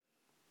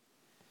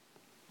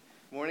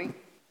Morning.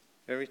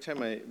 Every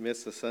time I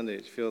miss a Sunday,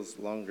 it feels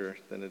longer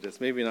than it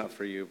is. Maybe not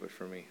for you, but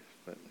for me.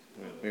 But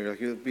maybe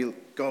like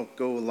it'll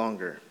go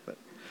longer. But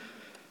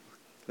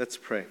let's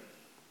pray.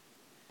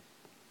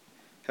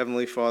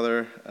 Heavenly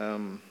Father,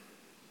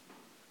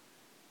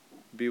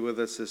 be with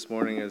us this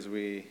morning as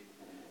we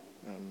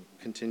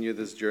continue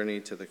this journey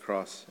to the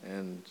cross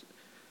and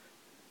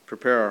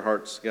prepare our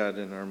hearts, God,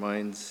 and our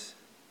minds,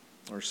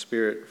 our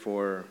spirit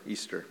for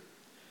Easter.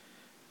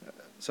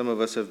 Some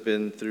of us have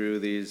been through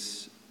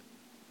these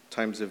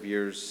times of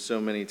years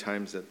so many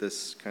times that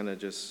this kind of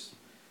just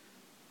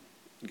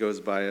goes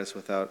by us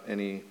without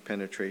any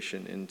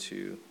penetration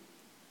into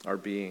our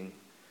being.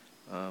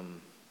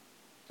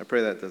 I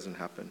pray that doesn't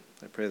happen.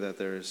 I pray that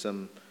there is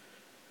some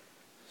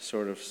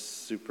sort of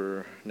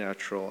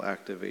supernatural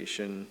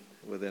activation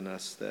within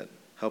us that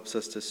helps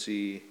us to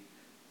see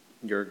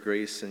your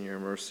grace and your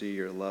mercy,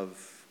 your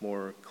love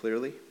more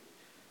clearly,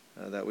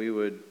 that we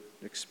would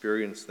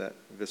experience that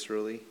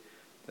viscerally,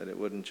 that it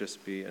wouldn't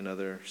just be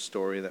another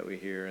story that we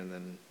hear and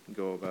then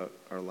go about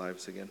our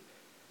lives again.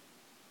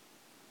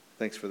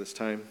 Thanks for this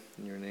time.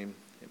 In your name,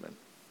 amen.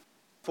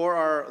 For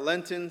our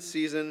Lenten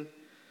season,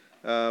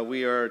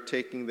 we are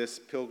taking this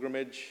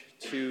pilgrimage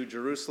to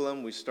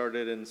Jerusalem. We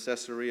started in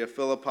Caesarea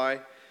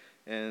Philippi,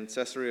 and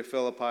Caesarea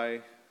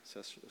Philippi,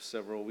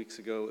 several weeks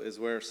ago, is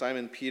where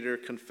Simon Peter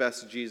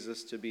confessed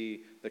Jesus to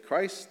be the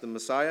Christ, the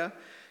Messiah.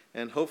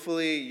 And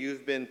hopefully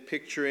you've been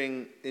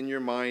picturing in your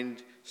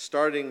mind,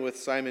 starting with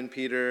Simon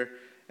Peter,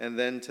 and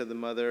then to the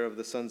mother of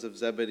the sons of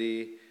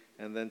Zebedee,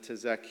 and then to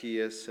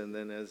Zacchaeus, and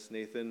then as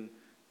Nathan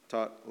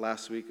taught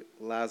last week,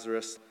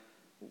 Lazarus,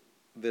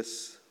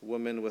 this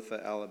woman with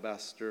the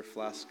alabaster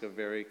flask of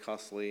very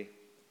costly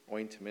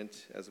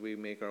ointment as we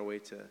make our way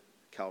to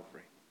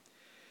Calvary.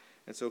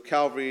 And so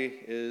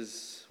Calvary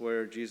is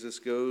where Jesus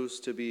goes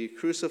to be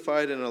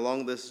crucified, and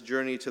along this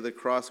journey to the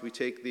cross, we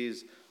take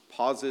these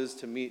pauses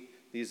to meet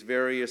these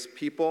various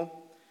people.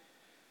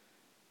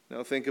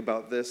 Now think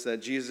about this,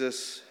 that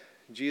Jesus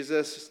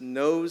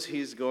knows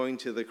he's going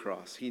to the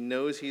cross. He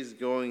knows he's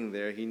going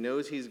there. He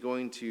knows he's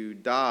going to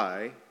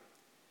die,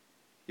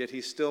 yet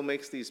he still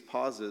makes these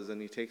pauses,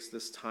 and he takes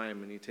this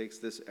time, and he takes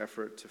this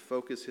effort to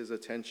focus his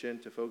attention,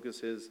 to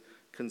focus his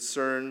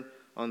concern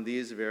on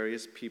these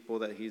various people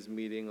that he's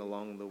meeting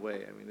along the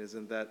way. I mean,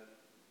 isn't that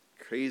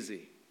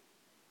crazy?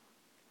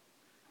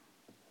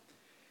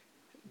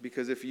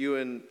 Because if you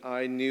and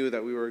I knew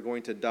that we were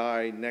going to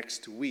die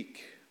next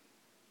week,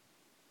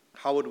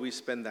 how would we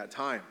spend that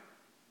time?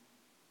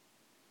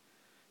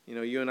 You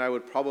know, you and I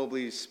would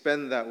probably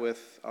spend that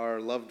with our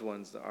loved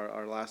ones,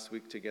 our last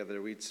week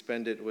together. We'd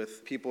spend it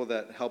with people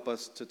that help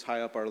us to tie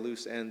up our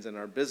loose ends in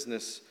our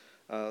business,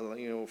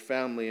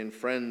 family and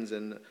friends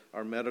and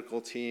our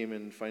medical team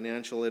and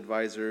financial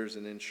advisors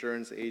and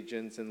insurance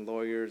agents and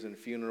lawyers and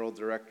funeral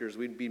directors.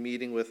 We'd be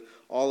meeting with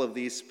all of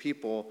these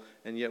people,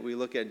 and yet we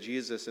look at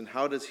Jesus, and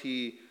how does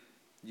he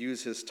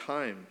use his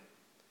time?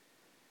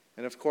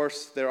 And of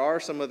course, there are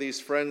some of these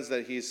friends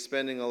that he's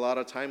spending a lot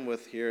of time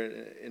with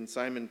here in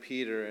Simon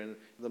Peter and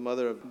the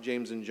mother of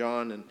James and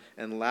John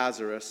and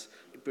Lazarus.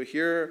 But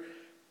here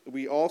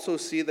we also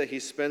see that he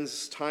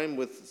spends time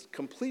with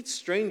complete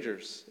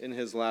strangers in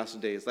his last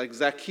days, like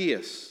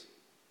Zacchaeus.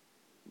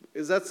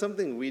 Is that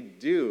something we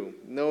do,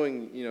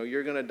 knowing,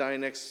 you're going to die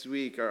next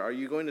week? Or are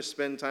you going to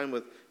spend time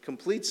with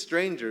complete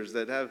strangers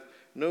that have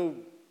no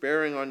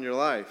bearing on your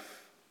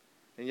life?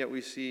 And yet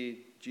we see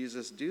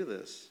Jesus do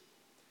this.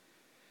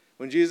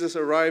 When Jesus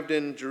arrived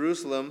in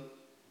Jerusalem,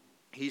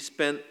 he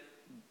spent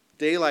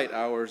daylight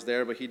hours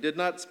there, but he did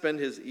not spend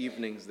his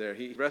evenings there.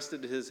 He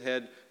rested his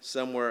head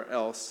somewhere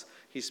else.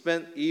 He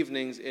spent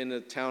evenings in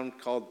a town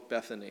called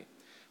Bethany,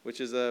 which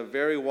is a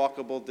very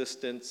walkable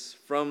distance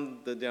from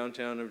the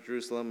downtown of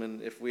Jerusalem. And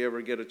if we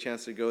ever get a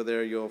chance to go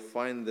there, you'll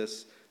find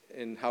this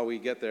in how we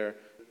get there.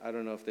 I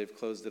don't know if they've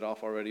closed it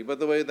off already, but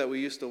the way that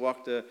we used to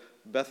walk to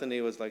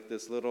Bethany was like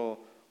this little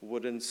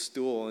wooden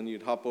stool, and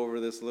you'd hop over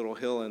this little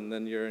hill, and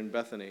then you're in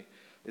Bethany.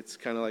 It's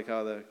kind of like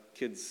how the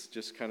kids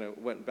just kind of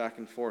went back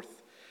and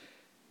forth,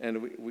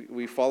 and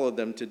we followed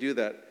them to do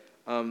that.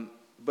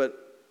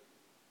 But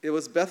it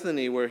was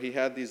Bethany where he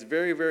had these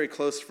very, very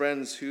close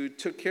friends who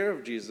took care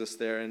of Jesus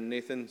there, and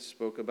Nathan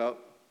spoke about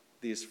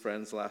these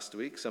friends last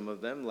week, some of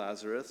them,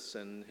 Lazarus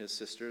and his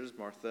sisters,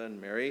 Martha and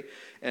Mary.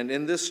 And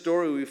in this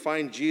story, we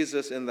find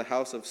Jesus in the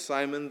house of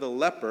Simon the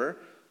leper,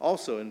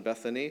 also in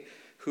Bethany,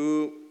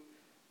 who,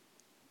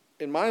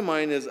 in my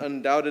mind, is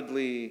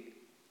undoubtedly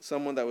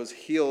someone that was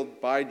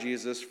healed by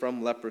Jesus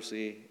from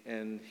leprosy,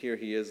 and here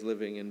he is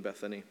living in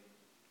Bethany.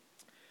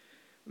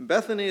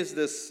 Bethany is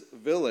this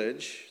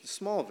village,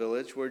 small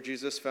village, where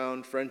Jesus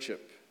found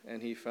friendship,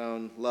 and he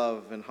found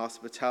love and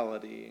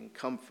hospitality and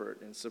comfort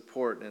and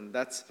support, and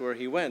that's where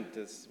he went.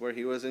 It's where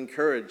he was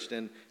encouraged,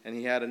 and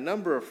he had a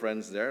number of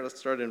friends there. Let's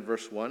start in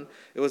verse 1.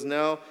 It was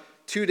now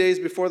 2 days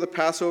before the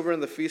Passover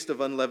and the Feast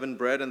of Unleavened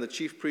Bread, and the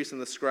chief priests and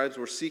the scribes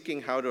were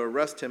seeking how to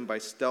arrest him by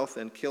stealth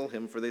and kill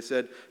him, for they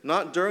said,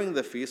 "Not during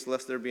the feast,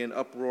 lest there be an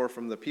uproar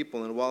from the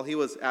people." And while he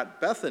was at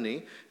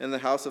Bethany, in the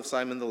house of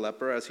Simon the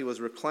leper, as he was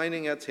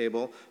reclining at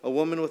table, a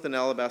woman with an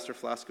alabaster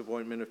flask of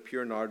ointment of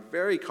pure nard,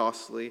 very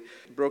costly,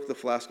 broke the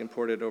flask and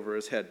poured it over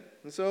his head.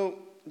 And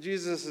so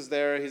Jesus is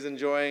there. He's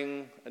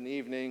enjoying an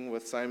evening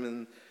with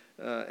Simon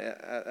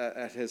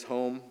at his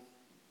home.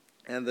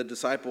 And the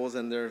disciples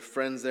and their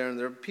friends there, and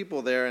there are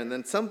people there. And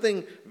then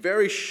something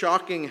very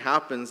shocking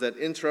happens that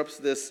interrupts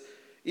this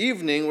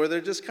evening where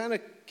they're just kind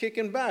of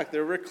kicking back.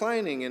 They're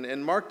reclining.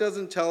 And Mark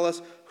doesn't tell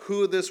us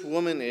who this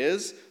woman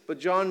is, but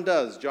John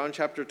does. John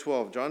chapter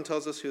 12. John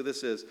tells us who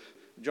this is.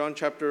 John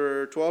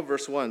chapter 12,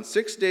 verse 1.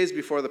 6 days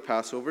before the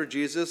Passover,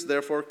 Jesus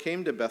therefore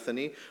came to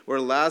Bethany, where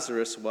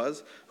Lazarus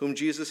was, whom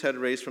Jesus had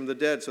raised from the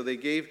dead. So they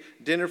gave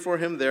dinner for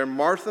him there.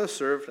 Martha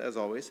served, as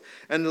always,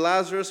 and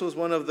Lazarus was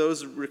one of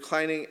those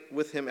reclining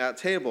with him at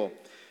table.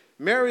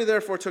 Mary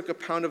therefore took a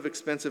pound of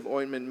expensive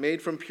ointment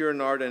made from pure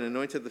nard and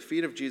anointed the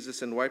feet of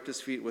Jesus and wiped his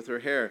feet with her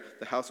hair.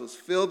 The house was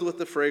filled with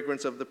the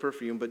fragrance of the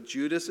perfume, but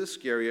Judas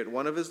Iscariot,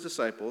 one of his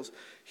disciples,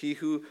 he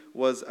who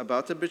was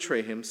about to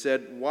betray him,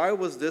 said, "Why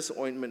was this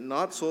ointment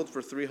not sold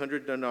for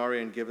 300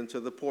 denarii and given to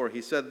the poor?"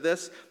 He said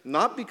this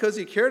not because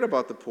he cared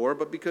about the poor,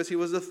 but because he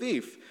was a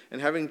thief, and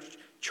having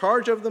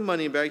charge of the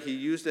money bag, he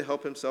used to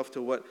help himself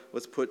to what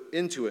was put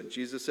into it.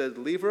 Jesus said,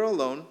 "Leave her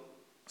alone,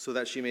 so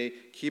that she may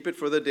keep it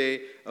for the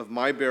day of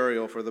my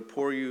burial. For the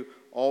poor you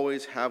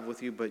always have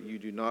with you, but you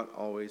do not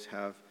always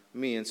have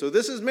me." And so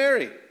this is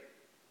Mary.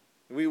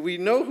 We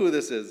know who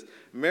this is.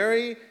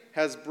 Mary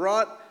has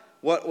brought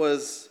what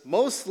was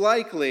most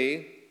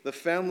likely the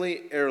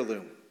family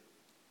heirloom.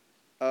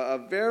 A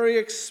very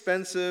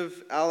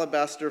expensive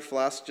alabaster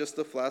flask. Just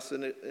the flask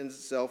in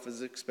itself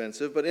is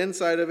expensive, but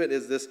inside of it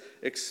is this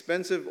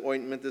expensive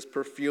ointment, this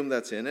perfume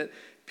that's in it.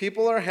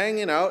 People are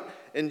hanging out,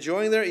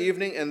 enjoying their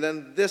evening, and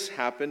then this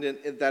happened,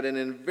 that in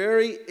a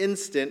very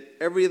instant,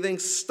 everything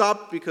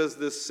stopped because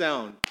this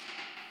sound.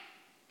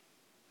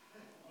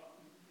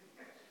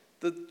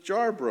 The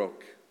jar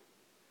broke.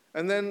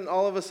 And then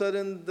all of a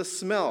sudden, the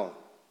smell.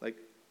 Like,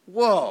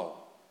 whoa.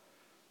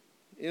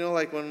 You know,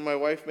 like when my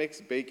wife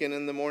makes bacon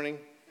in the morning?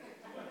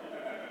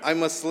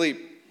 I'm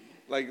asleep.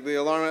 Like the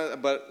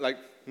alarm, but like,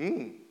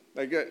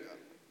 I get.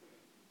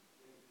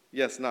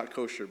 Yes, not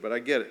kosher, but I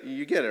get it.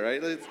 You get it,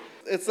 right?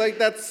 It's like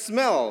that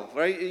smell,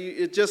 right?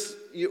 It just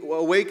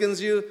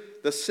awakens you.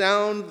 The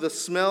sound, the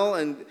smell,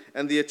 and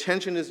the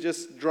attention is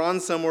just drawn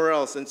somewhere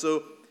else. And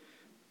so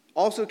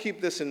also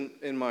keep this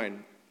in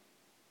mind.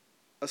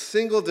 A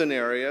single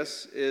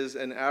denarius is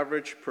an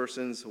average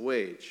person's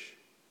wage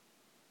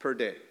per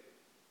day,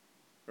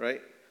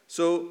 right?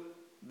 So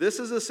this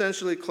is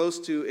essentially close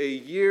to a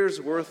year's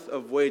worth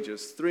of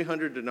wages,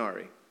 300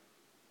 denarii,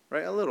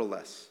 right? A little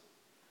less.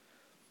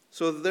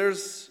 So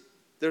there's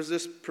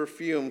this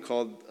perfume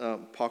called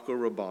Paco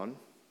Rabanne,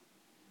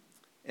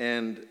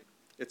 and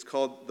it's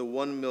called the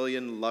 1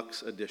 million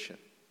Lux Edition.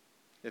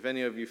 If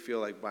any of you feel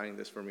like buying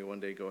this for me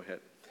one day, go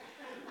ahead.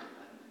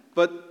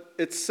 But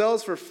it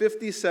sells for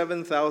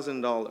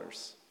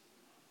 $57,000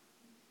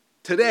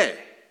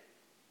 today.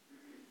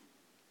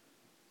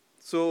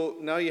 So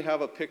now you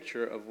have a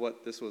picture of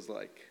what this was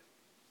like,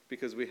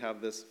 because we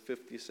have this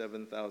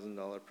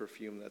 $57,000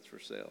 perfume that's for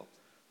sale.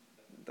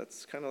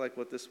 That's kind of like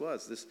what this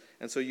was.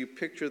 And so you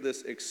picture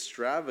this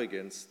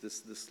extravagance,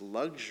 this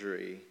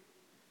luxury,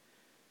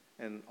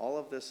 and all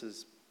of this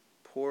is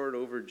poured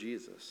over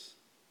Jesus.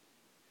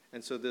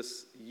 And so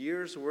this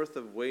year's worth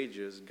of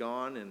wages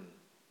gone in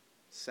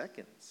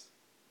seconds.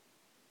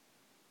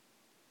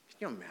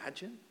 Can you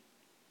imagine?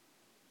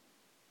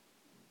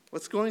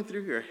 What's going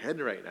through your head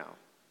right now?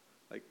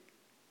 Like,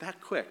 that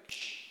quick.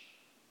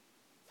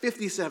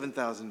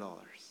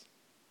 $57,000.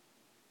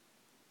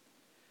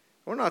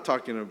 We're not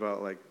talking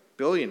about like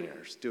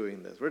billionaires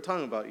doing this. We're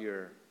talking about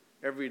your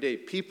everyday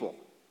people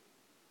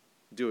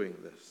doing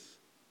this.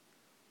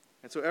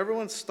 And so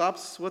everyone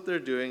stops what they're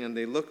doing and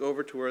they look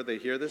over to where they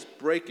hear this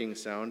breaking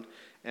sound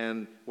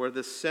and where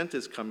the scent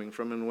is coming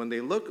from. And when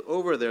they look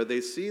over there,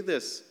 they see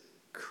this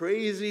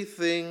crazy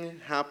thing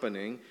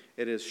happening.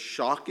 It is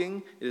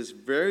shocking. It is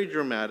very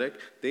dramatic.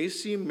 They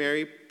see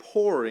Mary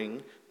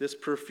pouring this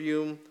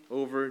perfume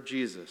over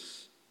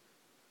Jesus.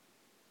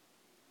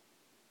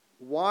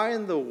 Why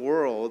in the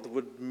world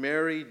would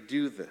Mary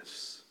do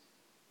this?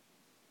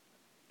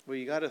 Well,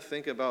 you got to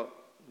think about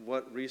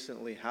what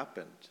recently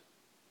happened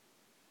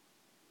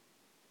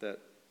that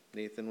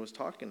Nathan was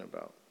talking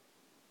about.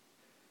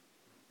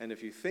 And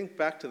if you think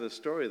back to the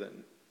story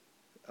then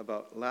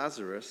about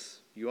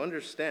Lazarus, you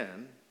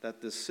understand that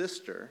the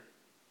sister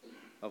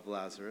of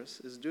Lazarus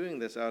is doing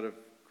this out of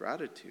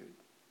gratitude.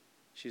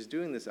 She's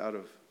doing this out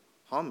of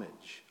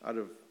homage, out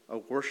of a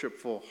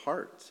worshipful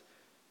heart.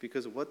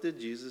 Because what did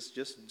Jesus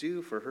just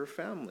do for her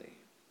family?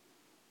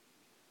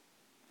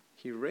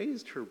 He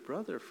raised her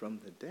brother from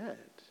the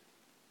dead.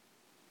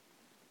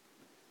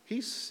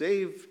 He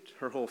saved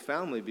her whole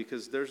family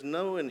because there's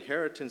no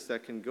inheritance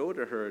that can go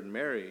to her and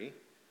Mary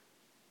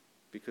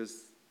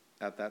because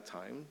at that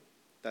time,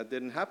 that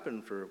didn't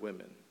happen for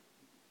women.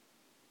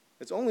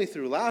 It's only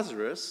through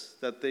Lazarus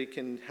that they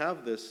can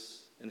have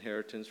this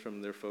inheritance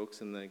from their folks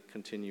and they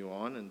continue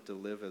on and to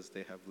live as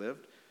they have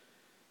lived.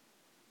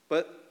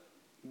 But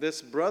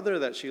this brother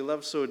that she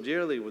loved so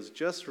dearly was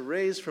just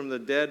raised from the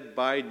dead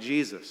by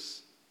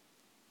Jesus.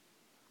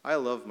 I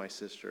love my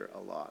sister a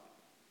lot.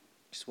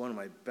 She's one of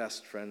my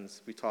best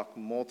friends. We talk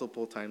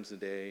multiple times a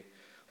day.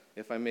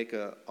 If I make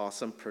an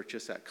awesome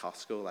purchase at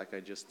Costco like I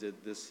just did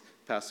this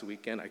past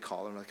weekend, I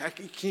call her. I'm like,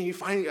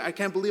 I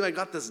can't believe I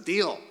got this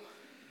deal.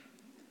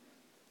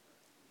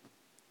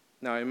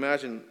 Now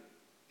imagine,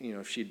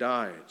 if she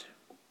died.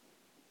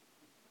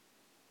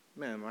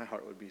 Man, my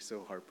heart would be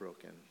so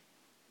heartbroken.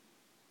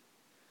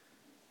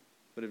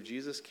 But if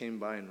Jesus came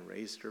by and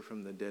raised her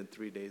from the dead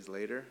 3 days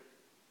later,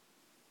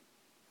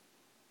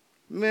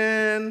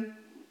 man,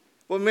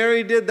 what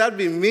Mary did, that'd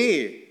be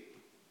me.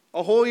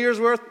 A whole year's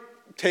worth,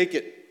 take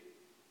it.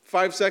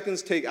 5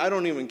 seconds, take it. I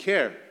don't even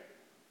care.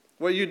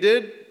 What you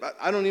did,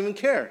 I don't even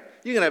care.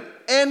 You can have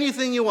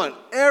anything you want,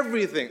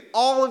 everything.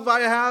 All of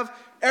I have,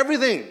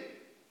 everything.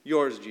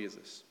 Yours,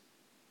 Jesus.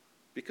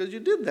 Because you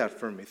did that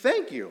for me.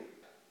 Thank you.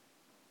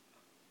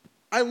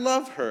 I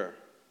love her.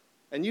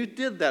 And you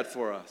did that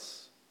for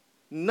us.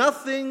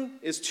 Nothing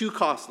is too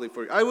costly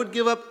for you. I would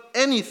give up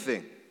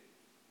anything.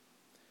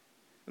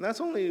 And that's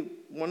only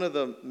one of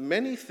the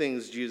many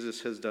things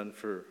Jesus has done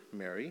for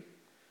Mary.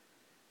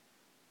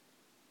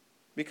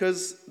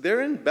 Because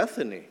they're in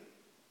Bethany.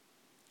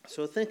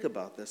 So think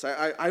about this.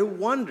 I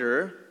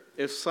wonder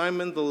if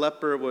Simon the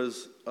leper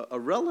was a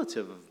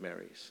relative of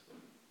Mary's.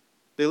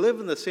 They live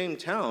in the same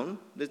town.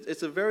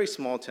 It's a very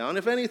small town.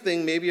 If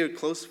anything, maybe a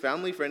close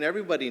family friend.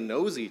 Everybody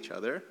knows each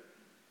other.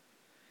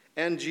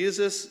 And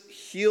Jesus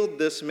healed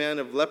this man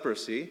of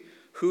leprosy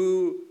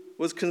who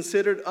was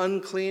considered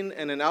unclean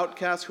and an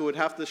outcast who would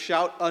have to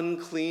shout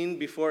unclean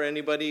before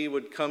anybody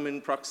would come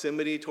in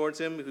proximity towards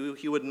him, who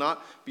he would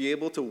not be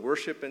able to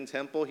worship in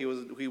temple. He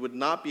would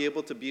not be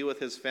able to be with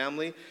his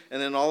family.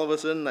 And then all of a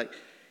sudden,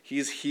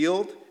 he's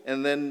healed,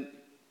 and then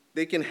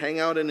they can hang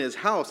out in his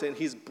house, and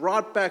he's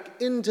brought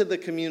back into the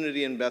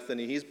community in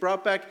Bethany. He's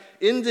brought back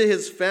into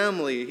his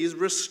family. He's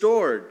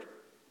restored.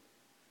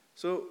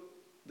 So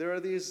there are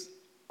these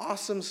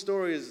awesome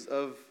stories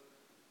of,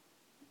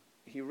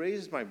 he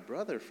raised my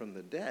brother from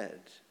the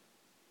dead.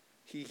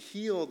 He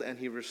healed and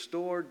he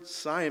restored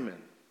Simon.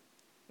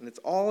 And it's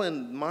all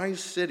in my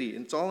city.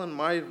 It's all in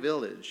my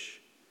village.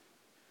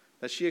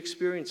 That she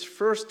experienced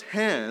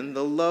firsthand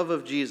the love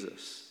of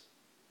Jesus.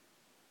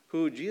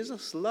 Who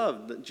Jesus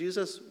loved, that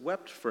Jesus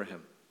wept for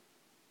him.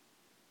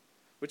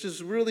 Which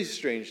is really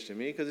strange to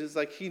me, because it's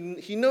like he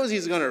knows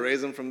he's going to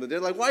raise him from the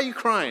dead. Like, why are you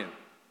crying?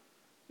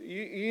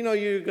 You know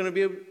you're going to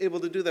be able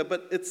to do that.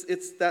 But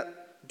it's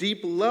that deep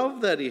love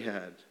that he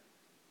had.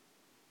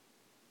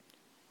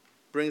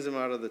 Brings him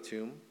out of the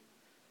tomb.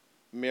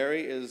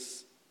 Mary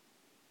is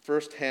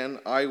firsthand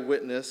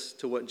eyewitness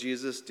to what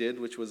Jesus did,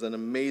 which was an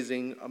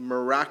amazing,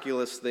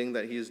 miraculous thing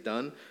that he's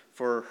done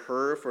for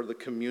her, for the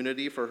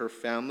community, for her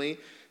family.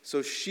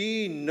 So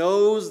she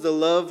knows the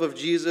love of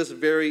Jesus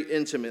very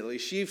intimately.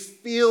 She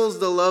feels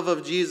the love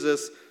of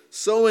Jesus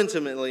so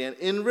intimately. And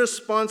in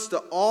response to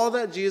all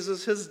that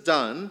Jesus has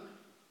done,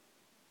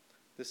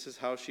 this is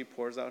how she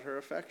pours out her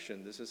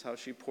affection. This is how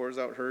she pours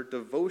out her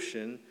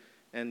devotion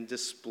and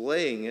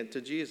displaying it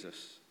to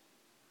Jesus.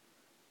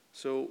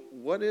 So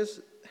what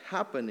is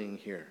happening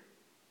here?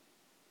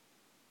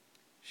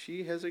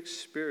 She has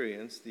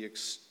experienced the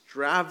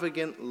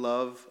extravagant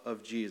love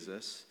of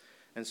Jesus,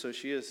 and so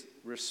she is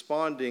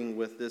responding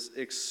with this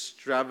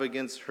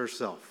extravagance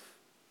herself.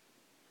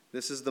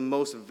 This is the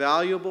most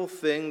valuable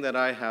thing that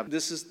I have.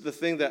 This is the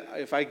thing that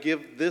if I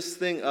give this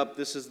thing up,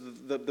 this is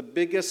the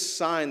biggest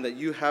sign that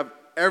you have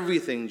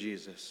everything,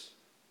 Jesus.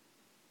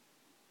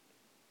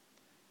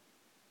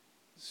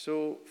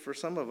 So for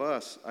some of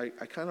us, I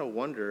kind of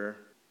wonder,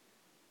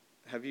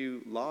 have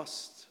you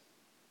lost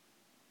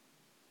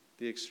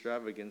the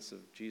extravagance of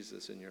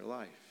Jesus in your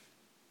life?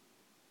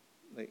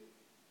 Like,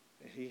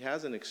 he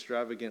has an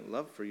extravagant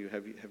love for you.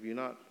 Have you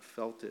not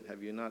felt it?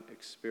 Have you not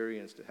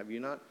experienced it? Have you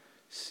not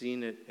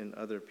seen it in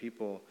other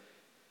people?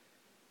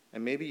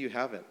 And maybe you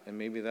haven't, and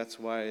maybe that's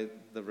why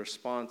the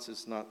response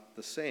is not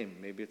the same.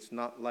 Maybe it's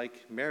not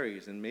like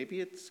Mary's, and maybe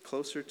it's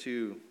closer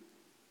to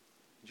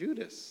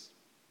Judas.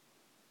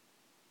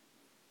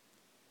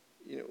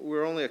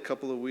 We're only a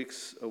couple of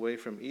weeks away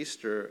from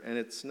Easter, and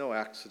it's no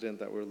accident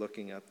that we're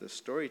looking at this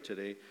story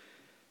today,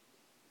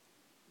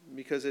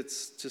 because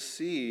it's to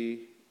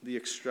see the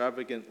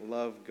extravagant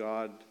love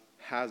God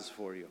has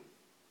for you.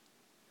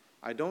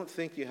 I don't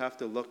think you have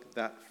to look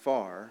that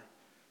far,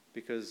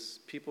 because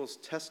people's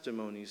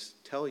testimonies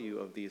tell you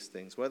of these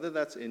things, whether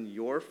that's in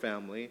your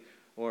family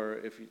or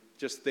if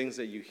just things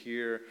that you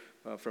hear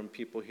from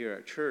people here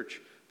at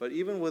church. But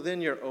even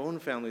within your own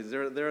families,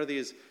 there are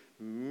these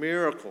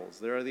miracles.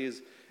 There are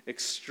these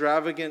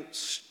extravagant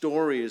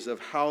stories of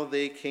how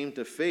they came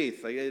to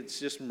faith. Like, it's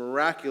just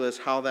miraculous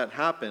how that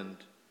happened.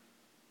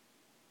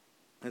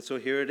 And so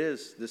here it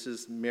is. This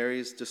is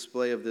Mary's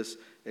display of this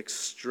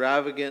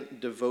extravagant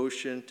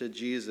devotion to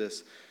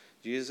Jesus.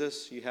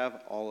 Jesus, you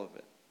have all of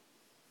it.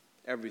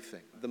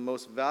 Everything. The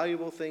most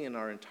valuable thing in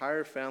our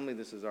entire family.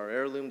 This is our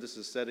heirloom. This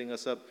is setting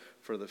us up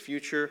for the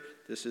future.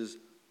 This is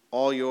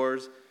all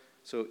yours.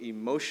 So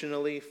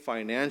emotionally,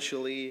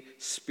 financially,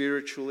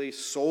 spiritually,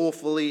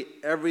 soulfully,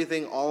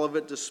 everything, all of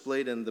it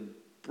displayed in the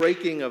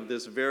breaking of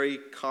this very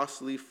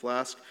costly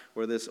flask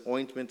where this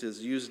ointment is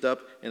used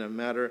up in a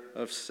matter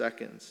of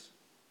seconds.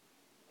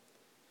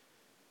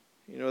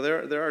 You know,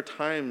 there are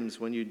times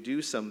when you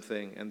do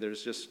something and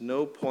there's just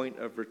no point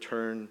of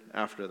return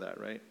after that,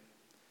 right?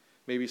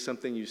 Maybe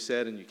something you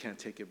said and you can't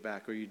take it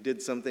back, or you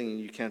did something and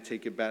you can't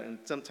take it back. And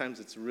sometimes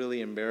it's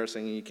really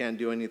embarrassing and you can't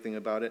do anything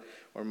about it,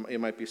 or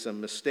it might be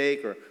some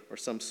mistake or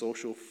some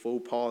social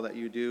faux pas that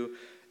you do.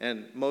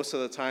 And most of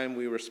the time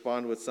we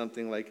respond with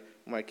something like,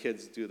 my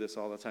kids do this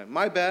all the time.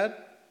 My bad.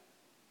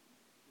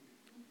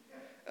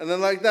 And then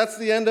that's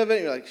the end of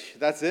it. You're like,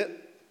 that's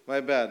it? My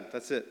bad.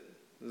 That's it.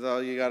 That's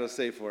all you got to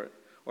say for it.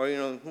 Or,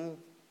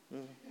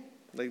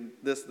 like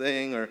this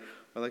thing, or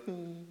like,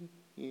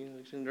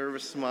 a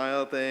nervous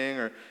smile thing,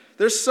 or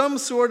there's some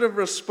sort of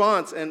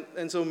response.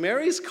 And so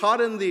Mary's caught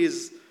in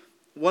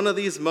one of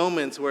these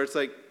moments where it's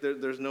like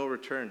there's no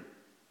return.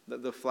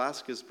 The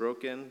flask is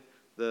broken.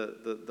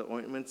 The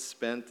ointment's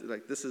spent.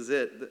 Like, this is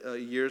it. A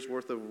year's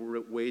worth of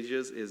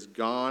wages is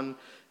gone,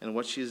 and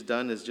what she's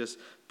done is just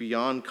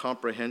beyond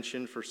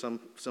comprehension for some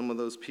of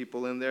those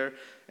people in there.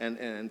 And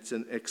it's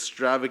an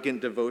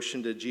extravagant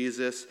devotion to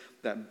Jesus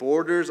that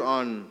borders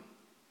on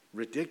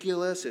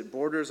ridiculous. It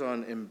borders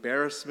on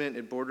embarrassment.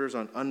 It borders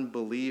on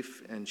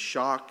unbelief and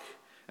shock.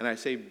 And I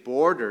say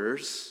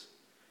borders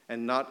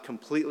and not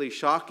completely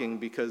shocking,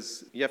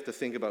 because you have to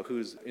think about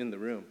who's in the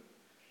room.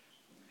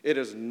 It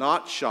is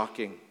not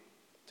shocking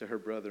to her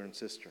brother and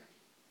sister.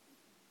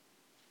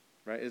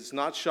 Right? It's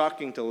not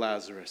shocking to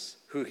Lazarus,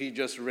 who he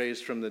just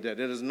raised from the dead.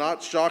 It is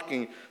not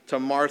shocking to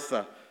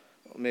Martha.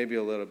 Maybe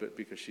a little bit,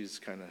 because she's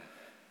kind of,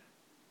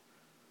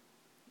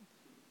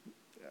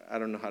 I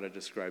don't know how to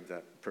describe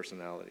that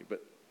personality,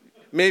 but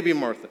maybe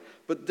Martha.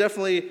 But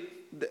definitely,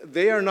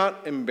 they are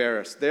not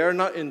embarrassed. They are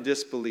not in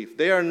disbelief.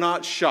 They are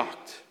not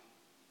shocked.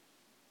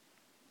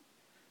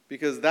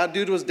 Because that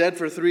dude was dead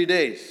for 3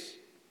 days.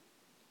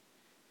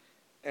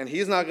 And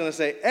he's not going to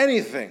say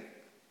anything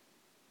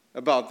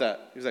about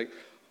that. He's like,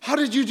 how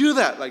did you do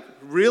that? Like,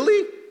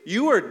 really?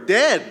 You are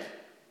dead.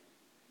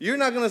 You're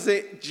not going to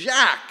say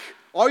jack.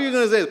 All you're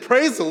going to say is,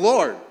 praise the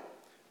Lord.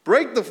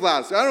 Break the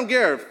flask. I don't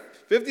care.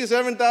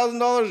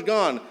 $57,000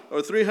 gone,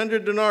 or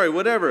 300 denarii,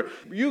 whatever.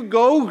 You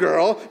go,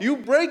 girl. You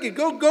break it.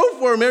 Go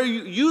for it, Mary.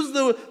 You use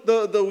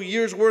the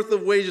year's worth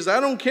of wages. I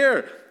don't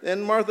care.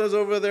 And Martha's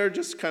over there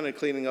just kind of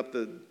cleaning up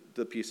the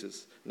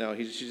pieces. No,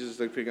 she's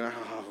just like picking,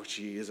 oh,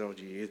 geez.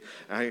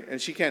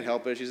 And she can't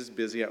help it. She's just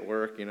busy at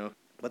work,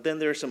 But then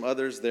there are some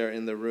others there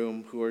in the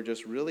room who are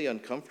just really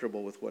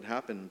uncomfortable with what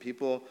happened.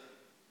 People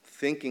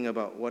thinking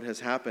about what has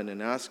happened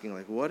and asking,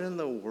 like, what in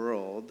the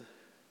world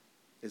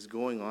is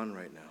going on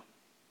right now?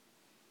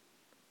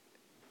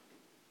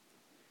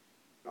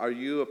 Are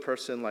you a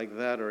person like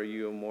that, or are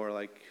you more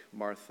like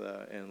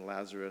Martha and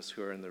Lazarus,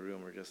 who are in the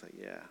room, are just like,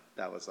 yeah,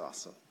 that was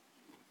awesome.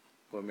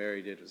 What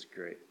Mary did was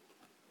great.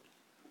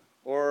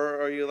 Or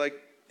are you like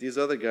these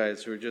other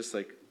guys who are just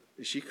like,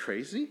 is she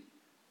crazy?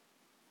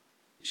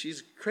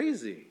 She's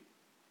crazy.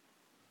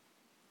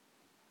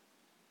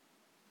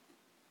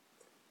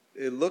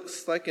 It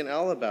looks like an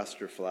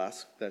alabaster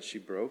flask that she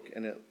broke,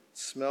 and it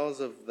smells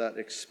of that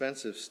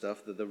expensive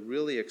stuff, the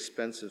really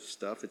expensive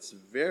stuff. It's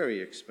very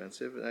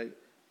expensive.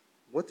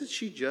 What did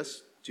she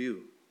just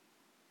do?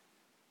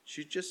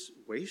 She just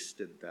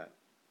wasted that.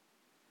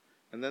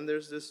 And then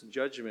there's this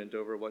judgment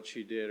over what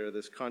she did, or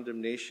this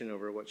condemnation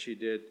over what she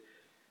did.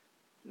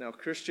 Now,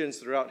 Christians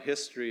throughout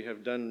history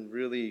have done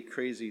really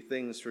crazy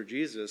things for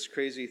Jesus,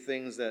 crazy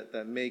things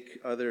that make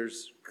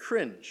others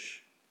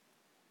cringe,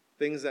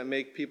 things that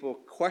make people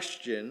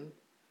question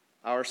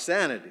our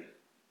sanity.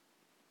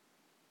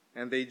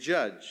 And they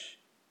judge.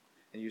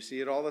 And you see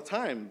it all the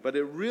time. But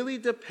it really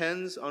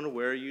depends on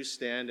where you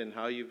stand and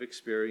how you've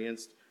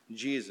experienced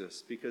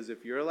Jesus. Because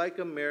if you're like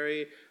a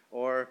Mary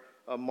or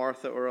a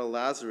Martha or a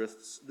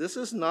Lazarus, this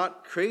is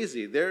not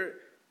crazy. They're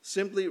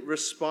simply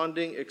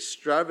responding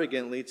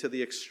extravagantly to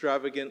the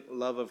extravagant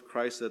love of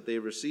Christ that they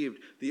received.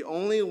 The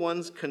only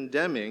ones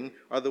condemning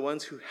are the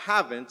ones who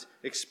haven't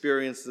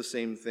experienced the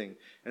same thing.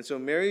 And so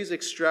Mary's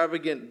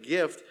extravagant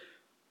gift,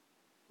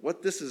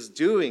 what this is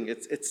doing,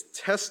 it's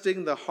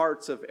testing the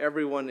hearts of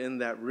everyone in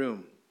that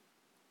room.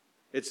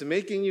 It's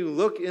making you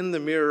look in the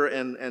mirror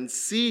and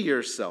see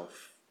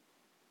yourself.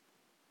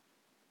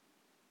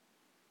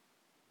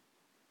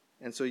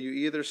 And so you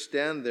either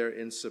stand there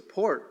in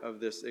support of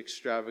this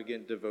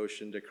extravagant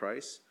devotion to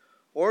Christ,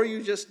 or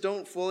you just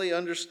don't fully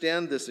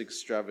understand this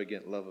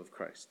extravagant love of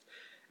Christ.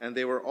 And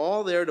they were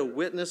all there to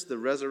witness the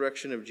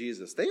resurrection of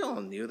Jesus. They all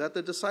knew that.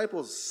 The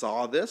disciples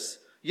saw this,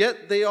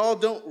 yet they all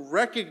don't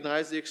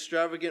recognize the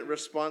extravagant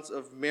response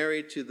of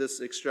Mary to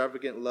this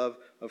extravagant love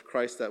of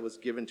Christ that was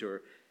given to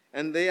her.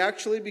 And they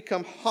actually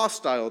become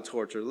hostile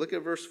towards her. Look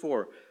at verse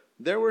 4.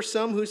 There were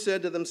some who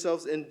said to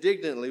themselves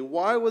indignantly,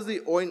 "Why was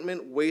the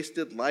ointment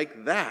wasted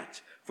like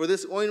that? For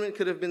this ointment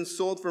could have been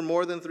sold for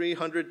more than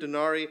 300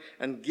 denarii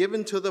and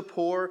given to the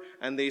poor,"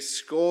 and they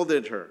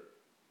scolded her.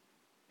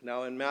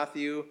 Now in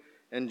Matthew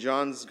and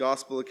John's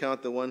gospel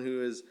account, the one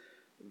who is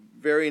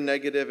very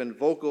negative and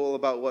vocal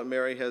about what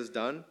Mary has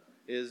done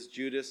is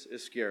Judas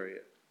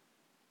Iscariot.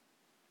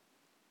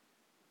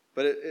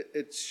 But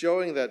it's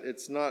showing that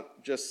it's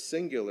not just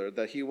singular,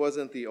 that he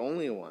wasn't the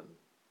only one.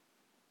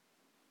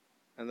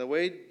 And the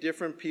way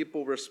different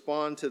people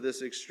respond to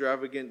this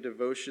extravagant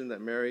devotion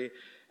that Mary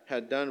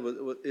had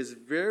done is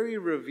very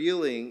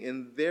revealing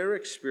in their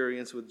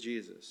experience with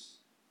Jesus.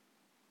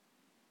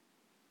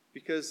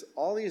 Because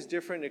all these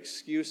different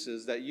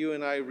excuses that you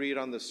and I read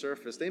on the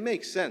surface, they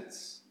make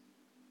sense.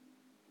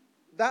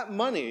 That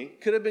money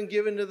could have been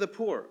given to the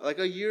poor. Like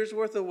a year's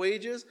worth of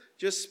wages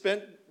just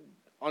spent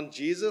on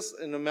Jesus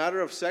in a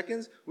matter of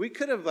seconds. We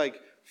could have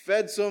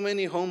fed so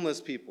many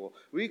homeless people.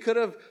 We could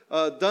have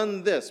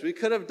done this. We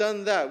could have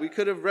done that. We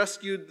could have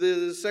rescued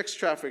the sex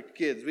trafficked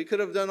kids. We could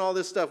have done all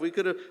this stuff. We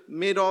could have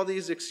made all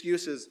these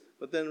excuses.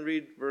 But then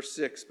read verse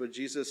 6. But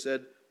Jesus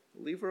said,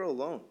 "Leave her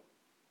alone.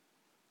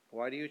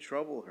 Why do you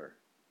trouble her?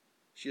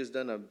 She has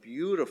done a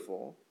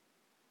beautiful,"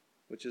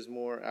 which is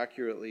more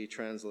accurately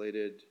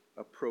translated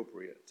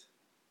appropriate,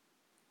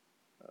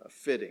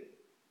 fitting.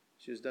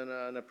 She has done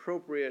an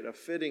appropriate, a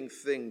fitting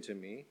thing to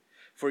me.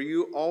 For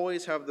you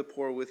always have the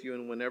poor with you,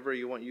 and whenever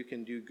you want, you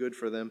can do good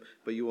for them,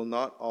 but you will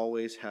not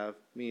always have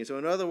me. So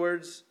in other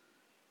words,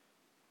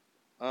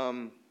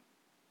 last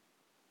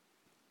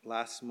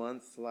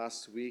month,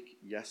 last week,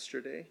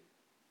 yesterday,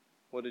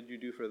 what did you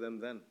do for them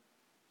then?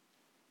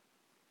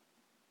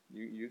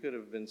 You could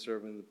have been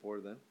serving the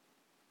poor then.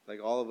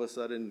 All of a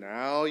sudden,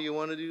 now you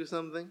want to do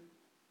something?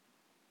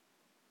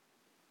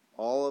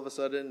 All of a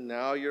sudden,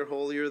 now you're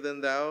holier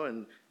than thou,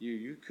 and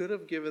you could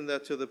have given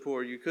that to the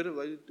poor. You could have,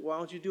 why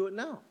don't you do it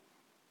now?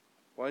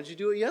 Why didn't you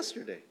do it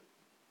yesterday?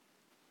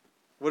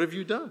 What have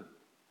you done?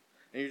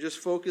 And you're just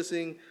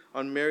focusing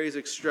on Mary's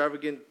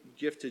extravagant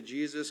gift to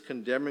Jesus,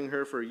 condemning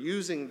her for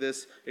using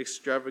this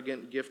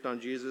extravagant gift on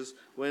Jesus,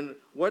 when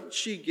what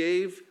she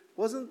gave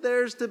wasn't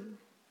theirs to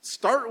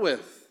start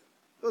with.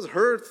 It was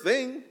her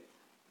thing.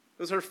 It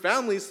was her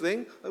family's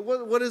thing.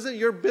 What is it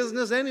your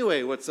business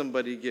anyway, what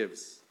somebody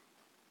gives?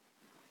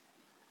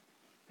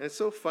 And it's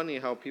so funny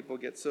how people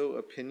get so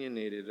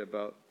opinionated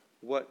about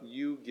what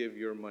you give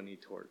your money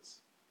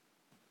towards.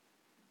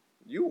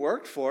 You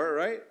worked for it,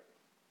 right?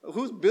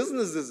 Whose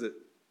business is it?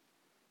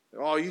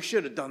 Oh, you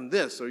should have done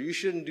this, or you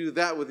shouldn't do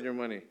that with your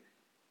money.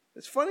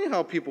 It's funny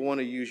how people want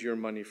to use your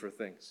money for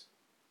things.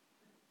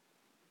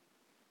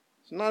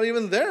 It's not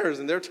even theirs,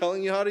 and they're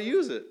telling you how to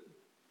use it.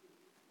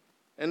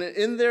 And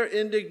in their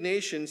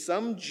indignation,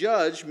 some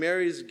judge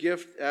Mary's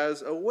gift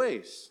as a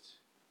waste.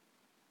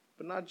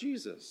 But not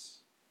Jesus.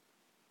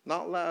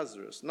 Not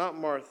Lazarus, not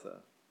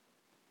Martha,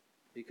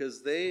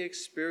 because they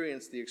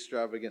experienced the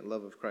extravagant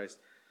love of Christ.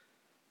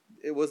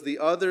 It was the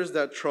others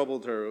that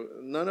troubled her.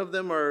 None of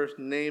them are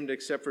named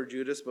except for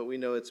Judas, but we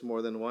know it's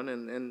more than one.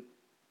 And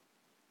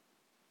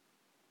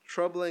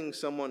troubling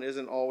someone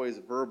isn't always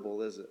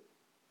verbal, is it?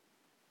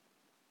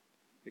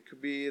 It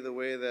could be the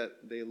way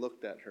that they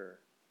looked at her.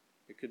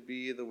 It could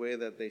be the way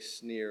that they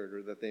sneered,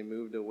 or that they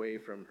moved away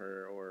from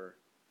her, or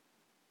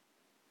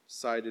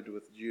sided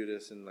with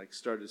Judas and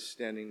started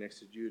standing next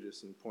to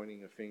Judas and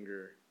pointing a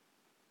finger.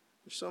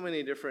 There's so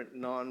many different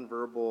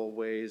nonverbal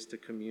ways to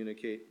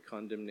communicate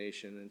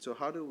condemnation. And so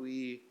how do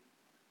we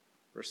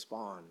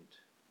respond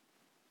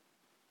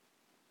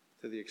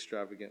to the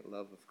extravagant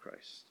love of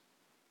Christ?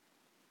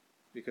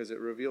 Because it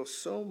reveals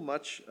so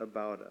much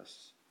about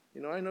us.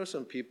 I know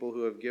some people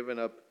who have given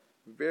up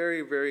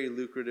very, very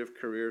lucrative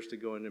careers to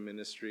go into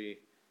ministry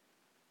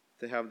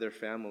to have their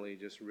family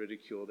just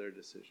ridicule their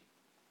decision.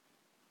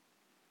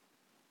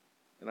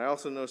 And I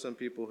also know some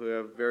people who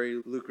have very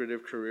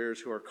lucrative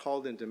careers who are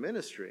called into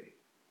ministry,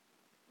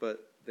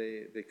 but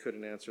they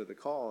couldn't answer the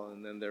call,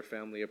 and then their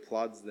family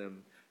applauds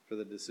them for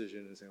the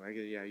decision and saying,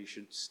 yeah, you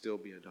should still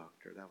be a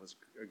doctor. That was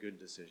a good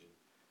decision.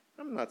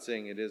 I'm not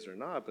saying it is or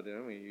not, but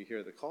you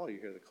hear the call,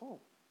 you hear the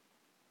call.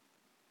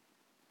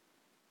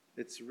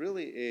 It's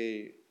really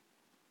a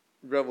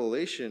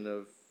revelation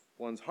of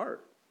one's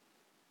heart.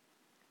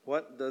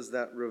 What does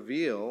that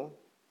reveal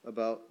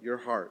about your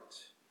heart?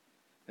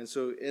 And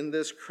so in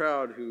this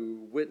crowd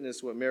who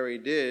witnessed what Mary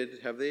did,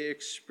 have they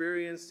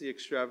experienced the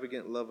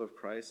extravagant love of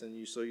Christ?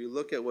 And so you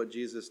look at what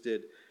Jesus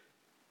did.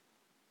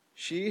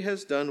 She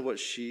has done what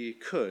she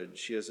could.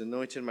 She has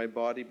anointed my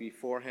body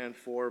beforehand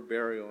for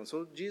burial. And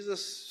so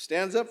Jesus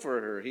stands up for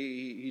her.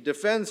 He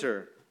defends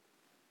her.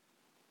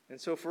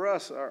 And so for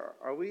us,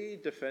 are we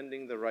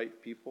defending the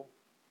right people?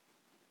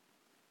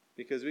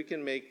 Because we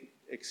can make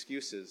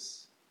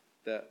excuses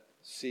that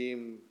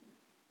seem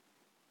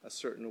a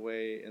certain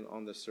way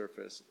on the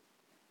surface.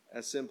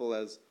 As simple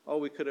as,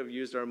 we could have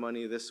used our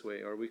money this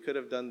way, or we could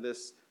have done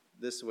this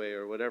way,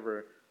 or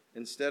whatever.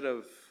 Instead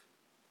of,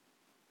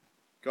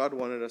 God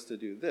wanted us to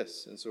do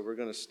this, and so we're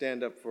going to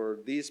stand up for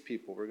these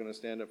people. We're going to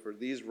stand up for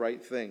these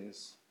right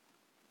things.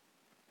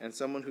 And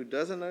someone who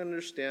doesn't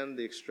understand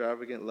the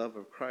extravagant love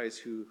of Christ,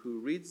 who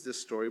reads this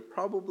story,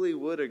 probably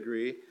would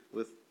agree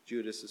with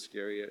Judas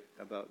Iscariot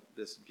about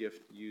this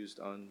gift used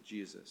on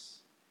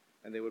Jesus.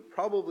 And they would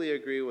probably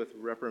agree with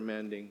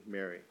reprimanding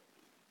Mary.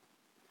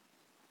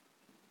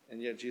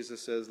 And yet Jesus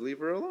says, leave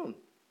her alone.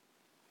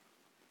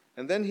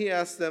 And then he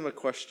asks them a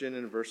question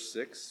in verse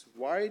 6.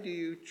 Why do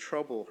you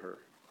trouble her?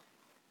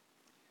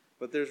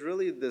 But there's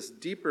really this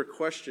deeper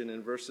question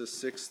in verses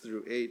 6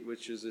 through 8,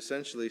 which is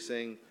essentially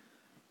saying,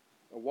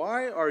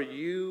 why are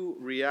you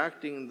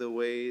reacting the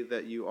way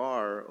that you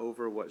are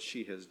over what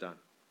she has done?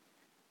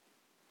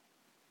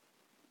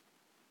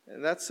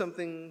 And that's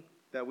something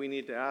that we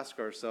need to ask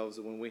ourselves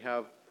when we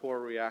have poor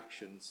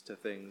reactions to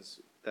things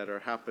that are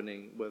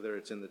happening, whether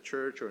it's in the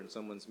church or in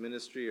someone's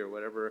ministry or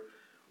whatever.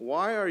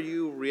 Why are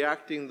you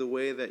reacting the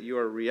way that you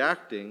are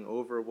reacting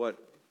over what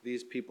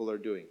these people are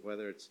doing,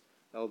 whether it's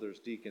elders,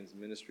 deacons,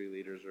 ministry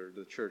leaders, or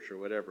the church or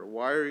whatever?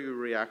 Why are you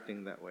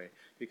reacting that way?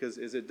 Because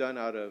is it done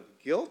out of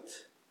guilt?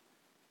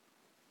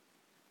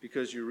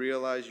 Because you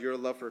realize your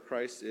love for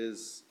Christ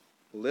is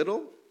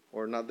little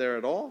or not there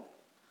at all?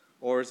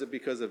 Or is it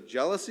because of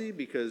jealousy,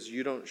 because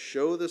you don't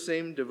show the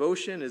same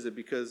devotion? Is it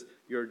because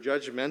you're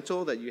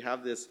judgmental, that you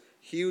have this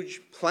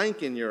huge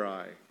plank in your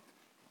eye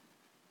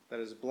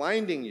that is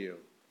blinding you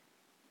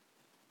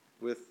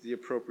with the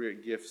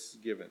appropriate gifts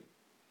given?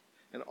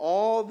 And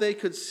all they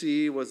could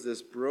see was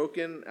this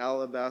broken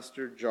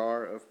alabaster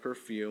jar of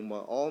perfume,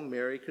 while all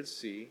Mary could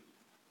see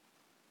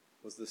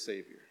was the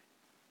Savior.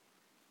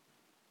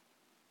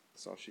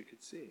 That's all she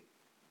could see.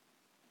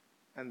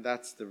 And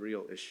that's the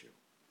real issue.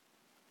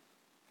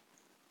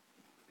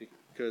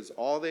 Because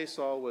all they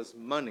saw was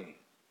money.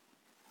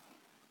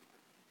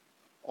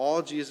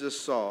 All Jesus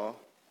saw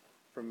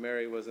from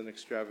Mary was an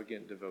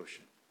extravagant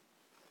devotion.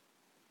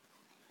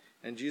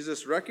 And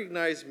Jesus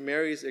recognized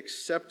Mary's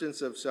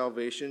acceptance of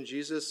salvation.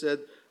 Jesus said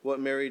what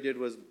Mary did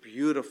was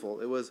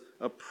beautiful. It was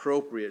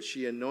appropriate.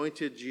 She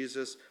anointed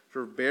Jesus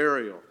for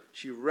burial.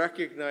 She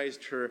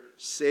recognized her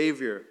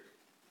Savior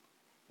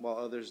while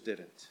others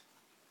didn't.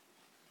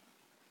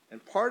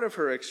 And part of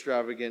her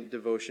extravagant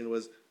devotion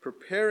was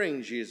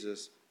preparing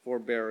Jesus for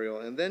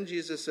burial. And then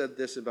Jesus said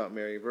this about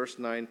Mary, verse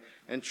 9,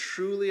 and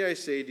truly I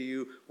say to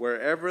you,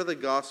 wherever the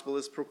gospel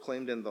is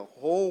proclaimed in the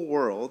whole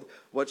world,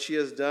 what she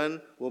has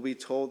done will be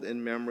told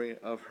in memory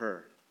of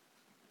her.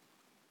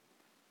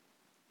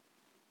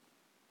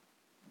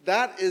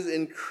 That is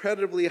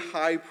incredibly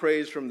high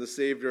praise from the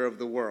Savior of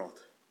the world.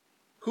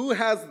 Who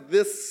has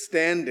this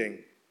standing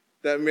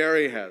that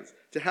Mary has?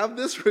 To have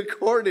this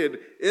recorded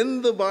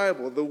in the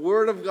Bible, the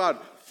Word of God,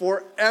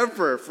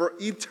 forever, for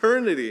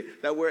eternity,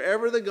 that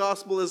wherever the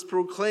gospel is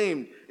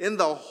proclaimed in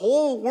the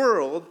whole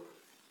world,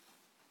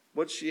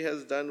 what she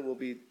has done will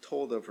be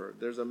told of her.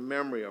 There's a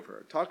memory of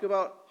her. Talk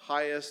about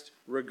highest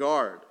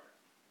regard.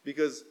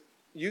 Because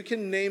you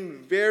can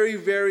name very,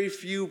 very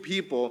few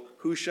people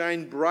who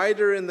shine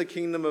brighter in the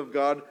kingdom of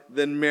God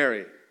than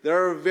Mary.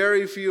 There are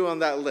very few on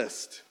that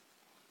list.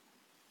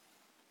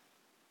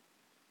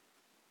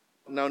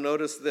 Now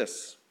notice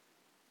this,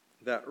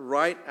 that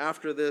right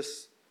after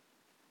this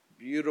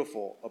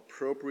beautiful,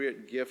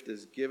 appropriate gift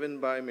is given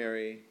by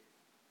Mary,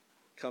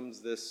 comes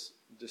this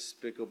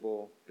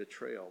despicable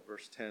betrayal.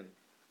 Verse 10.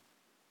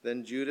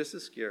 Then Judas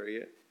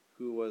Iscariot,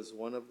 who was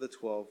one of the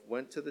 12,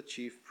 went to the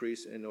chief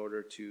priests in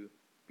order to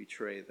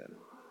betray them.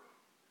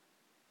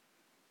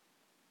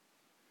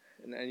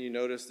 And you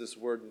notice this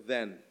word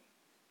then.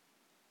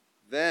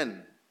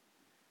 Then.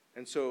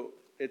 And so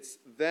it's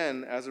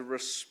then, as a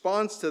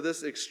response to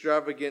this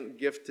extravagant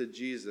gift to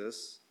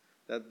Jesus,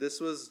 that this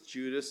was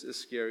Judas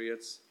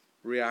Iscariot's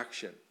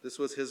reaction. This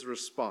was his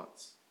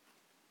response.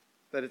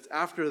 That it's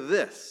after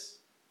this.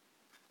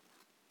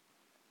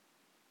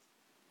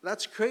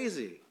 That's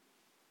crazy.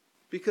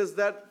 Because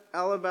that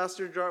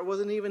alabaster jar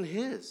wasn't even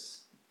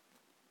his.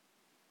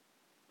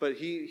 But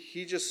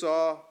he just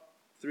saw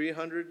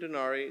 300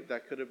 denarii.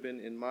 That could have been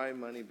in my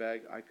money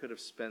bag. I could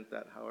have spent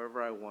that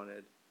however I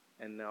wanted.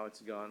 And now it's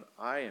gone.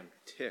 I am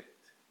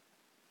ticked.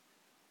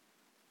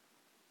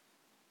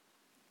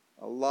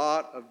 A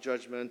lot of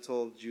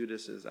judgmental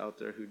Judases out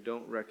there who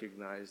don't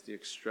recognize the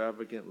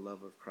extravagant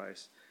love of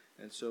Christ.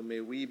 And so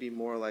may we be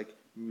more like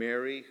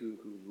Mary, who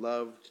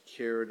loved,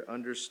 cared,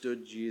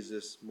 understood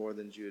Jesus more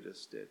than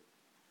Judas did.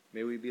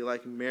 May we be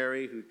like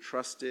Mary, who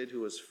trusted, who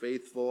was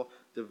faithful,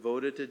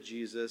 devoted to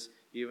Jesus,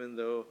 even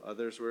though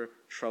others were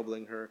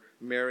troubling her.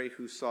 Mary,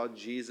 who saw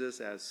Jesus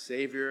as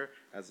Savior,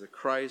 as the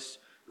Christ,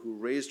 who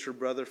raised her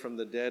brother from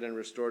the dead and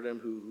restored him,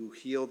 who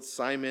healed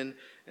Simon,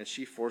 and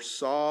she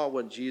foresaw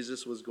what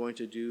Jesus was going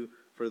to do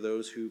for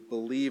those who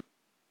believe.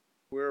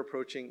 We're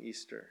approaching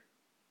Easter.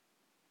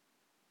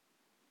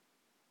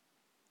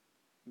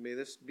 May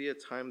this be a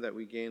time that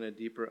we gain a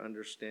deeper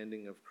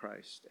understanding of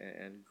Christ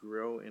and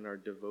grow in our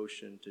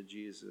devotion to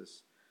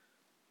Jesus,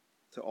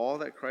 to all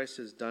that Christ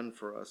has done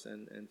for us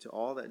and to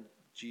all that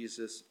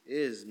Jesus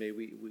is. May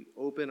we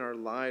open our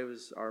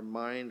lives, our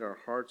mind, our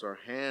hearts, our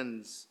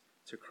hands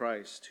to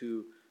Christ,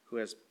 who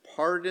has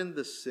pardoned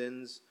the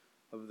sins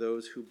of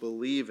those who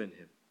believe in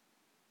him.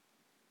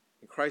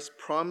 And Christ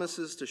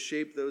promises to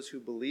shape those who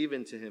believe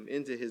into him,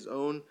 into his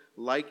own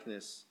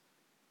likeness.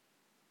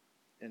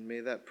 And may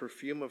that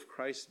perfume of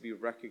Christ be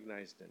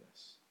recognized in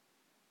us.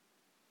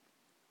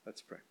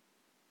 Let's pray.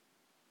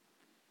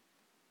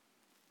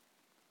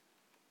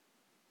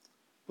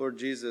 Lord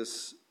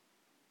Jesus,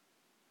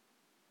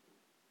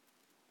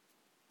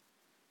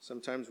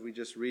 sometimes we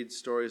just read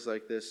stories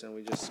like this and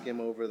we just skim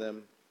over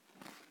them,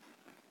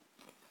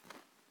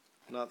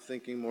 not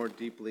thinking more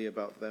deeply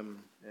about them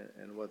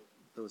and what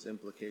those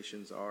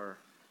implications are.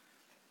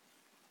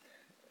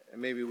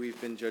 And maybe we've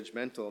been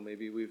judgmental.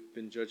 Maybe we've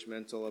been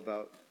judgmental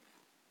about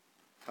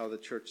how the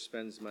church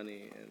spends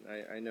money.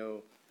 And I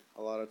know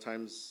a lot of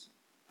times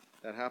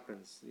that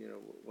happens,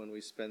 when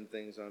we spend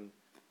things on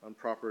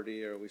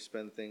property, or we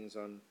spend things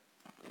on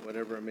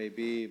whatever it may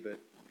be. But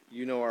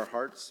you know our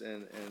hearts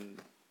and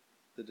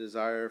the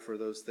desire for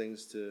those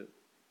things to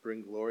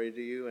bring glory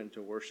to you and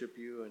to worship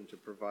you and to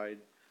provide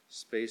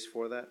space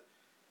for that.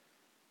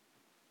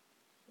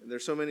 And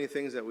there's so many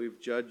things that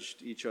we've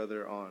judged each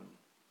other on,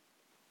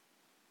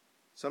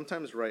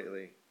 sometimes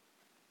rightly,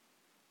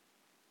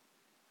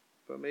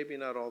 but maybe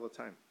not all the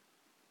time.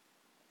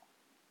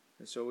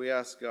 And so we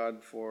ask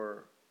God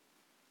for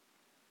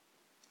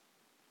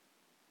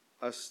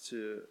us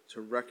to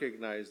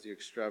recognize the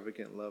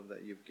extravagant love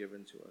that you've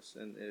given to us.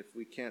 And if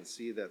we can't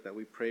see that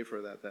we pray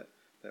for that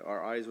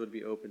our eyes would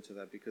be open to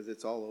that, because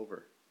it's all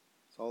over.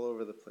 It's all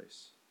over the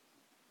place.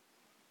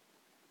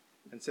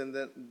 And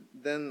so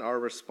then our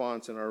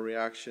response and our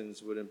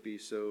reactions wouldn't be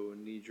so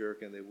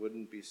knee-jerk, and they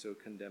wouldn't be so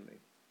condemning.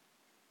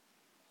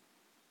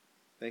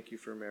 Thank you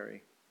for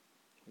Mary.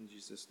 In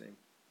Jesus' name,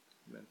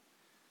 amen.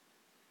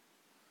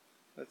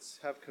 Let's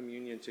have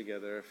communion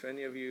together. If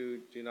any of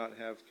you do not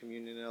have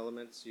communion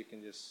elements, you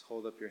can just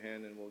hold up your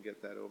hand and we'll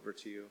get that over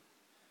to you.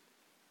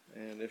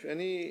 And if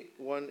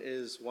anyone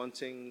is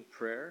wanting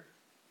prayer,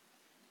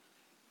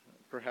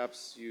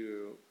 perhaps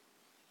you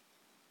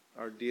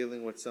are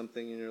dealing with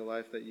something in your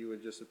life that you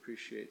would just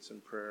appreciate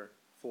some prayer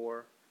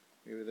for.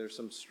 Maybe there's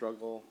some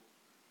struggle,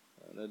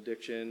 an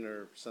addiction,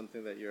 or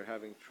something that you're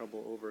having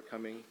trouble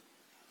overcoming.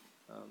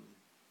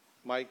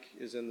 Mike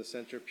is in the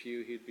center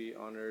pew. He'd be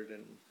honored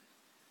and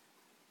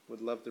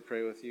would love to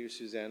pray with you.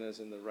 Susanna's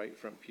in the right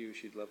front pew.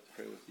 She'd love to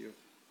pray with you.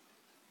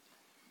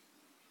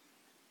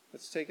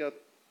 Let's take out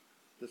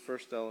the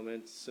first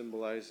element,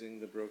 symbolizing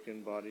the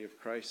broken body of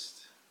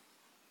Christ.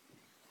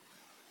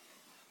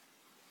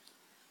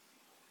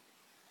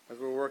 As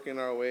we're working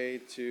our way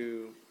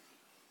to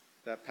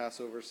that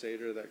Passover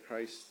Seder that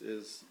Christ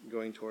is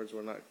going towards,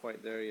 we're not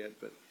quite there yet,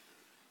 but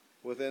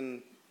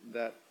within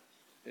that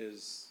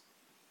is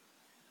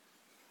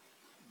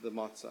the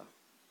matzah.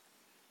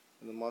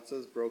 And the matzah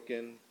is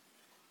broken.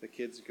 The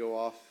kids go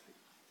off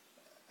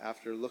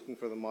after looking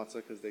for the matzah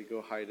because they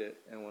go hide it.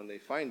 And when they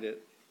find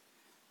it,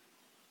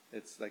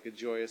 it's like a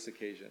joyous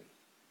occasion.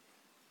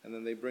 And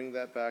then they bring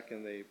that back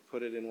and they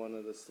put it in one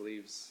of the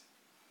sleeves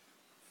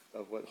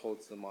of what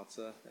holds the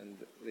matzah. And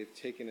they've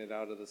taken it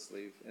out of the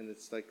sleeve. And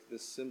it's like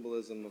this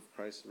symbolism of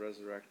Christ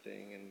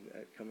resurrecting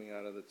and coming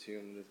out of the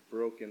tomb, this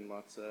broken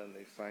matzah, and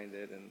they find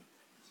it. And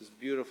it's this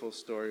beautiful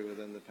story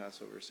within the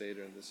Passover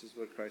Seder. And this is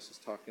what Christ is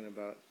talking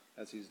about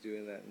as he's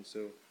doing that. And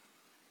so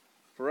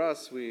for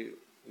us, we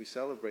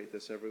celebrate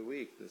this every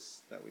week,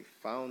 that we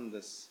found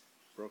this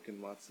broken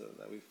matzah,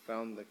 that we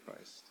found the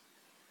Christ.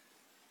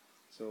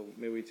 So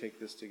may we take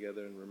this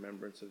together in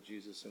remembrance of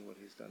Jesus and what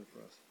he's done for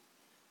us.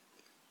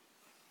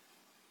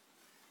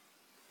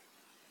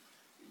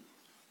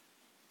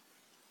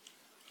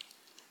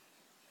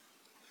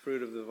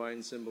 Fruit of the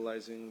vine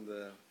symbolizing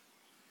the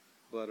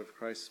blood of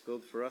Christ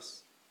spilled for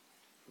us,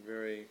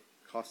 very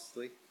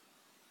costly.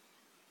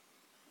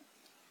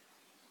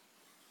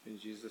 In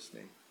Jesus'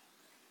 name.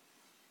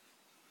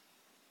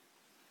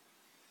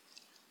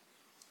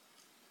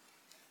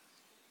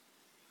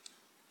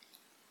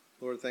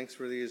 Lord, thanks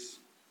for these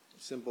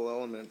simple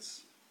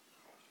elements.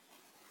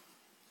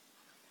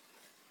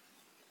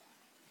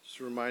 Just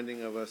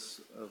reminding of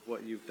us of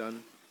what you've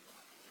done.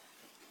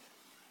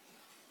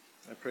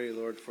 I pray,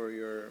 Lord, for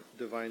your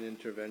divine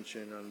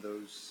intervention on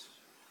those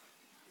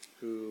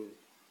who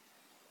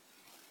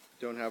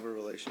don't have a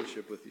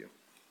relationship with you.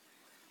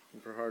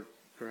 And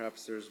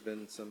perhaps there's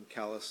been some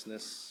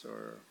callousness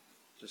or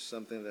just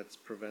something that's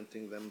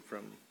preventing them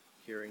from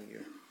hearing you.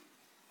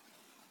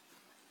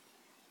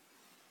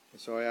 And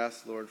so I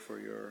ask, Lord, for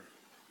your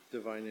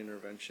divine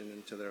intervention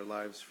into their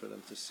lives, for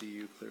them to see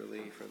you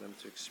clearly, for them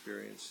to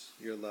experience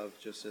your love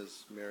just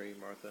as Mary,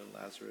 Martha, and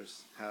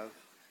Lazarus have,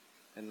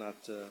 and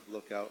not to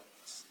look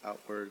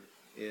outward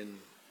in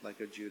like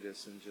a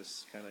Judas and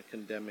just kind of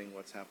condemning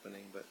what's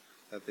happening, but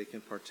that they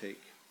can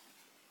partake